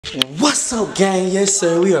What's up, gang? Yes,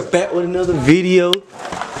 sir. We are back with another video.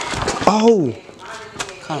 Oh,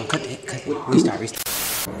 come on, cut it. Restart.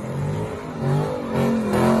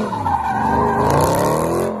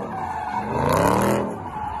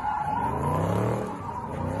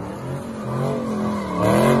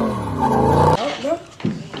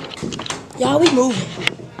 Y'all, we moving.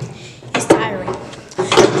 It's tiring.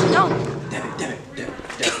 No. Damn it.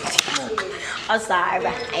 I'm sorry,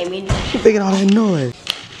 but I mean. You making all that noise?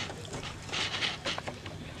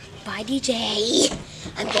 Bye, DJ.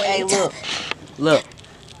 I'm going Hey, look.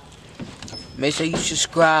 Make sure you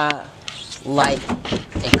subscribe, like,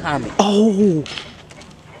 and comment. Oh,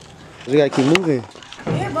 we gotta keep moving.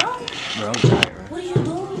 Yeah, bro. Bro, I'm tired. What are you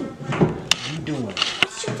doing? What you doing? What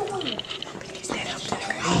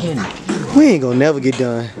you doing? We ain't gonna never get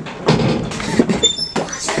done.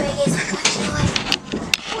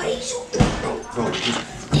 What are you doing? Bro,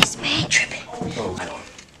 This man tripping.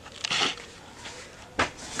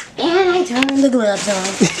 And I turn the gloves on.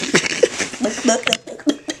 Look.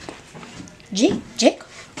 Jake.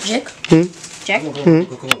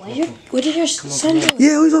 What did your son do?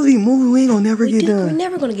 yeah, we supposed to be moving. We ain't gonna never get We're done.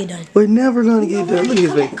 never gonna get done. We're never gonna get done. Look at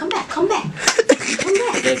his face. Come back. Come back.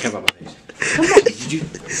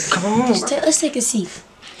 Come on. Let's take a seat.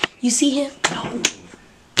 You see him? No.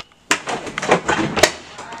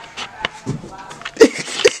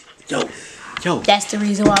 Yo. That's the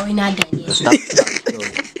reason why we're not done yet. Stop.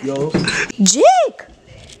 Yo. Jake!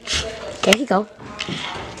 There you go.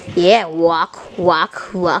 Yeah, walk.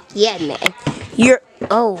 Yeah, man.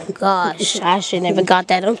 Oh, gosh. I should never got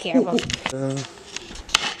that on camera.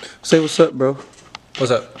 Say what's up, bro.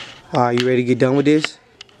 What's up? You ready to get done with this?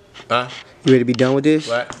 Huh? You ready to be done with this?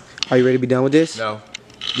 What? Are you ready to be done with this? No.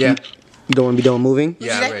 Yeah. You don't want to be done with moving?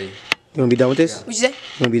 Yeah, I'm ready. You want to be done with this? What'd you say? You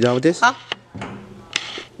want to be done with this? Huh?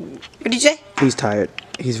 What'd you say? He's tired.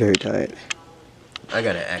 He's very tired. I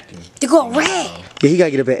got an acting. They go red. Yeah, he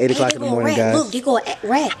gotta get up at 8 o'clock in the morning, guys. Look, they go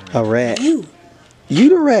red. A rat. You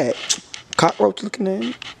the rat. Cockroach looking at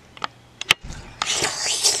him.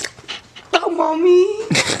 Oh, mommy.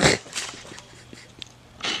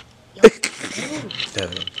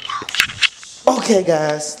 Okay,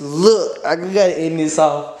 guys. Look, we gotta end this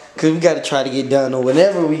off because we gotta try to get done or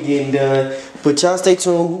whenever we getting done. But y'all stay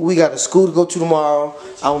tuned. We got a school to go to tomorrow.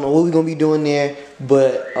 I don't know what we're gonna be doing there,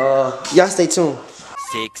 but y'all stay tuned.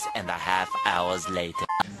 6.5 hours later.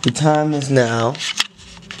 The time is now.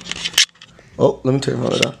 Oh, let me turn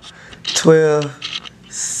it off.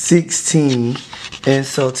 12:16, and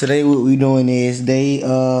so today what we doing is these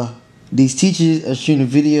teachers are shooting a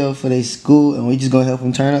video for their school, and we just gonna help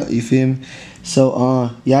them turn up. You feel me?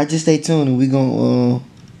 So y'all just stay tuned, and we gonna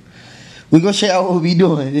show y'all what we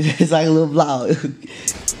doing. It's like a little vlog.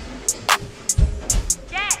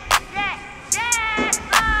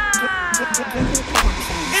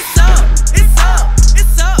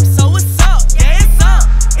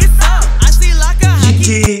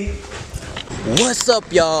 What's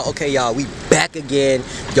up, y'all? Okay, y'all, we back again.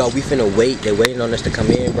 Y'all, we finna wait. They're waiting on us to come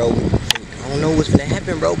in, bro. I don't know what's finna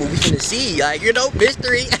happen, bro, but we finna see. Like,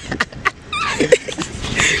 mystery.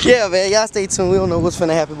 Yeah, man, y'all stay tuned. We don't know what's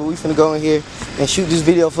finna happen, but we finna go in here and shoot this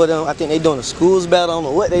video for them. I think they doing a schools battle. I don't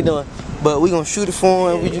know what they doing, but we gonna shoot it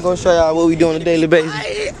for them. We just gonna show y'all what we do on a daily basis.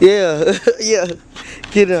 Yeah, yeah,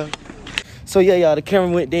 get them. So yeah, y'all, the camera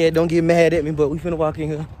went dead. Don't get mad at me, but we finna walk in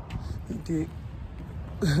here.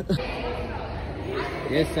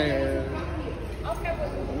 Yes, sir.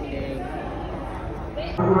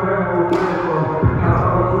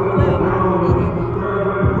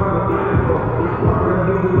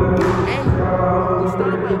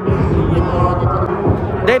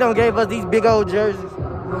 They don't gave us these big old jerseys.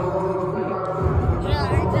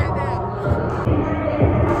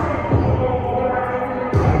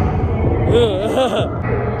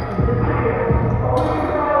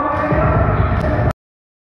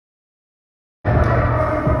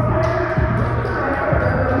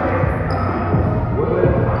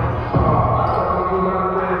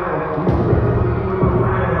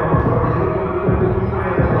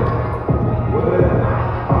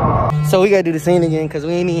 So we gotta do the scene again because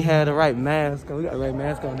we ain't even had the right mask. We got the right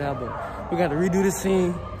mask on now, but we gotta redo the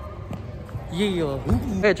scene. Yeah.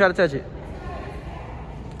 Hey, try to touch it.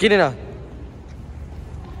 Get it up.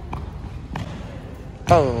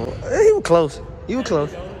 Oh, he was close. You were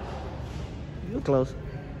close. You were close.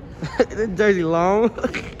 This jersey long.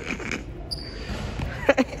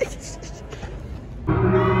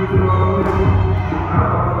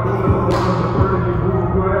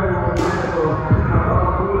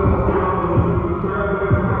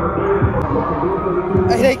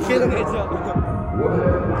 Hey, they killing each other.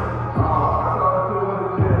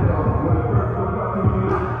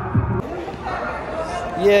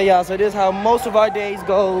 Yeah, y'all, so this is how most of our days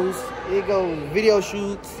goes. It goes video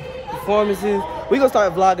shoots, performances. We gonna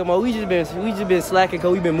start vlogging more. We just been slacking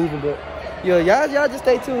because we been moving, but yo, y'all just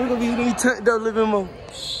stay tuned. We gonna be turned up a little bit more.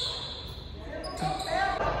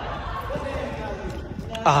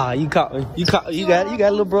 Ah, you caught me. You got it. You got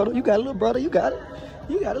a little brother. You got a little brother. You got it.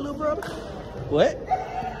 You got a little brother. What?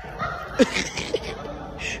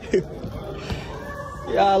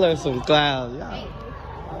 Y'all are some clowns. Y'all.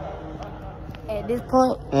 At this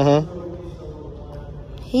point,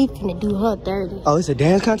 he finna do her 30. Oh, it's a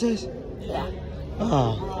dance contest? Yeah.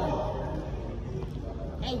 Oh.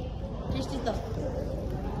 Hey, just this though.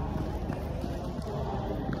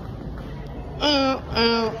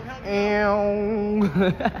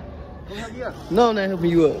 No, I'm not helping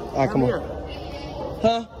you up. All right, come on.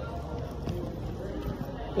 Huh?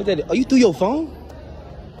 What's that? Oh, you threw your phone?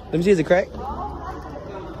 Let me see, is it cracked?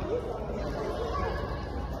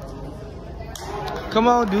 Come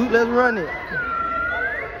on, dude, let's run it.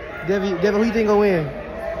 Devin, who you think gonna win?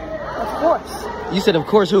 Of course. You said, of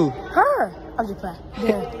course, who? Her. I'm just playing.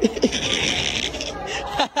 Yeah.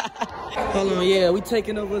 Hold on, yeah, we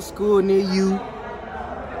taking over a school near you.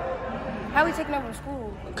 How we taking over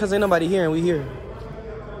school? Cause ain't nobody here and we here.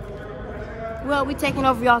 Well, we taking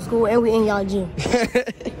over y'all school and we in y'all gym.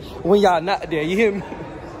 When y'all not there, you hear me?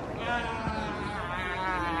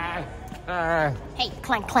 Hey,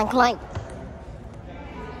 clank, clank, clank.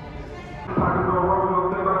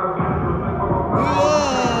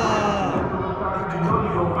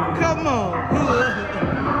 Come on.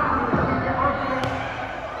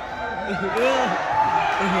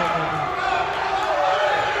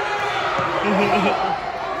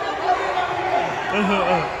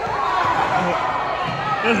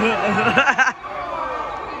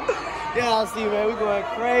 Y'all see, man, we going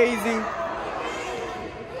crazy.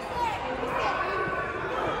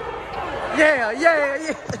 Yeah.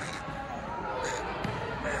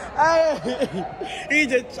 He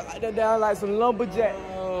just chopped her down like some lumberjacks.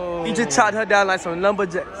 Oh. He just chopped her down like some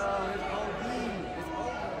lumberjacks.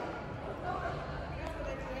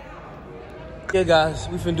 Yeah, guys,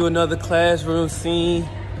 we finna do another classroom scene.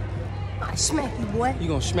 I smack you, boy. You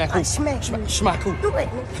gonna smack who? I smack you. Smack who? Do it.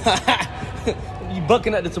 You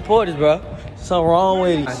bucking at the supporters, bro. Something wrong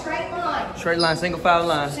with you. Straight line. Straight line, single file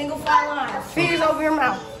line. Single file line. Fingers over your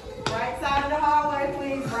mouth. Right side of the hallway,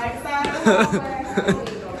 please. Right side of the hallway.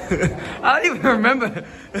 I don't even remember.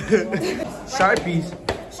 Sharpies.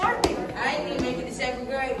 Sharpie. I ain't even make it to 7th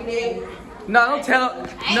grade, you did. No, don't tell him.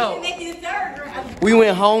 I ain't No. even make it to 3rd grade. We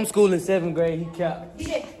went homeschool in 7th grade. He kept. You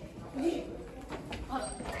did.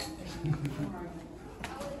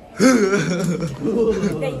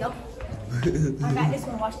 There you go. I got this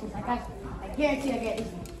one. Watch this. I guarantee I got this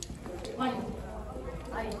one.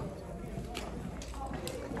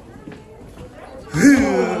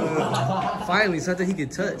 Finally, something he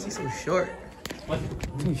could touch. He's so short.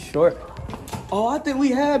 Too short. Oh, I think we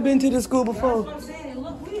have been to the school before.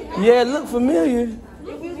 Yeah, it looked familiar.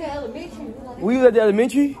 We was at the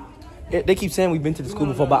elementary. They keep saying we've been to the school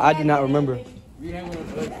before, but I do not remember.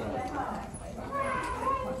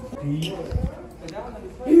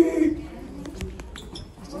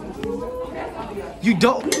 You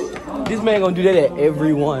don't. This man gonna do that at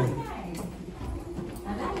every one.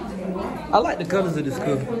 I like the colors of the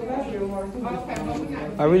school.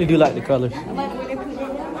 I really do like the colors.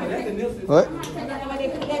 What?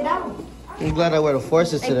 I'm glad I wear the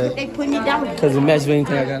forces today. They put me down. Because it matches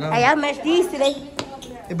anything I got on. Hey, I matched these today.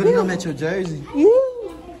 It better not match your jersey. Yeah.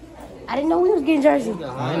 I didn't know we was getting jerseys.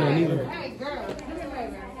 I ain't know neither.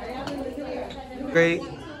 Great.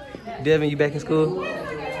 Devin, you back in school?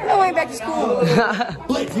 No, I ain't back to school.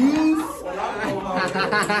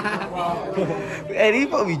 Hey, these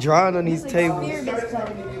folks be drawing on these tables.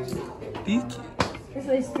 These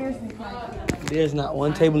There's not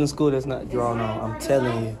one table in school that's not drawn on. I'm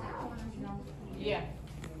telling you.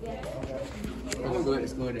 I'm gonna go back to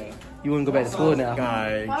school now. You wouldn't go back to school now?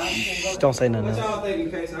 Guys. Shh, don't say nothing. What y'all thinking,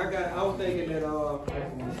 Casey? I was thinking that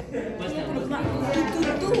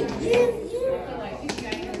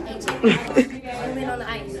On the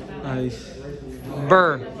ice. Nice.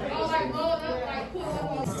 Burr.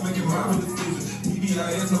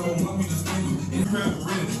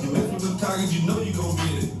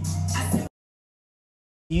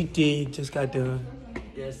 You did, just got done.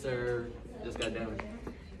 Yes, sir. Just got done.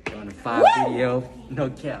 On the 5 video. No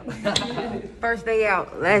cap. First day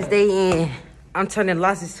out, last day in. I'm turning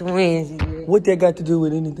losses to wins. What that got to do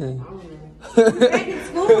with anything?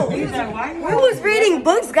 School. We was reading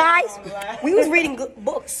books, guys. We was reading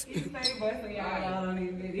books.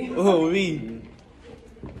 Oh, me.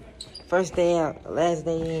 First day out, last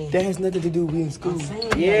day in. That has nothing to do with being in school.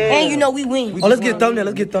 Yeah. And you know we win. Oh, let's get a thumbnail.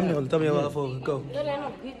 Let's get a thumbnail. Thumbnail out for it. Go.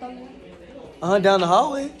 Down the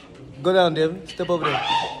hallway. Go down, Devin. Step over there.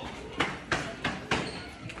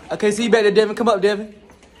 I can't see you back there, Devin. Come up, Devin.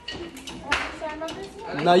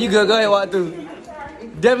 No, you good. Go ahead, walk through.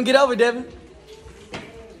 Devin, get over, Devin.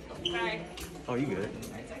 Oh, you good.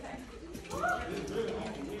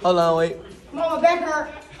 Hold on, wait. Mama, back her.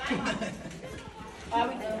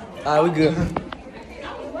 Alright, we good.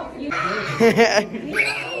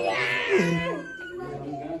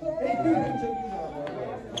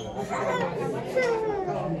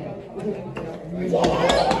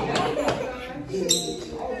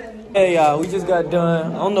 Hey y'all, we just got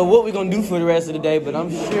done. I don't know what we're gonna do for the rest of the day, but I'm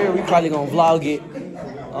sure we probably gonna vlog it.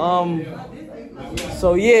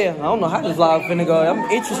 So yeah, I don't know how this vlog finna go. I'm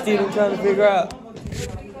interested in trying to figure out.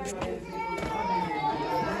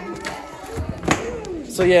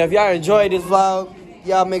 So yeah, if y'all enjoyed this vlog,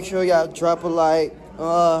 y'all make sure y'all drop a like,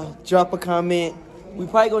 drop a comment. We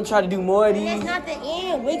probably gonna try to do more of these. That's not the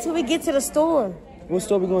end. Wait till we get to the store What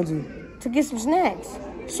store we going to? to get some snacks.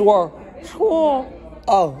 Swore. Sure.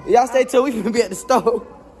 Oh, y'all stay till we finna be at the store.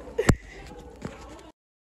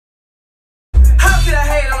 How could I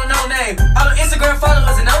hate on a no name? All the Instagram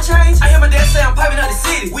followers and no change. I hear my dad say I'm piping up the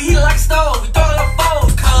city. We heat it like a stove, we throw it up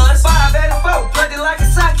foes. Cuz 5 at a 4, plugged in like a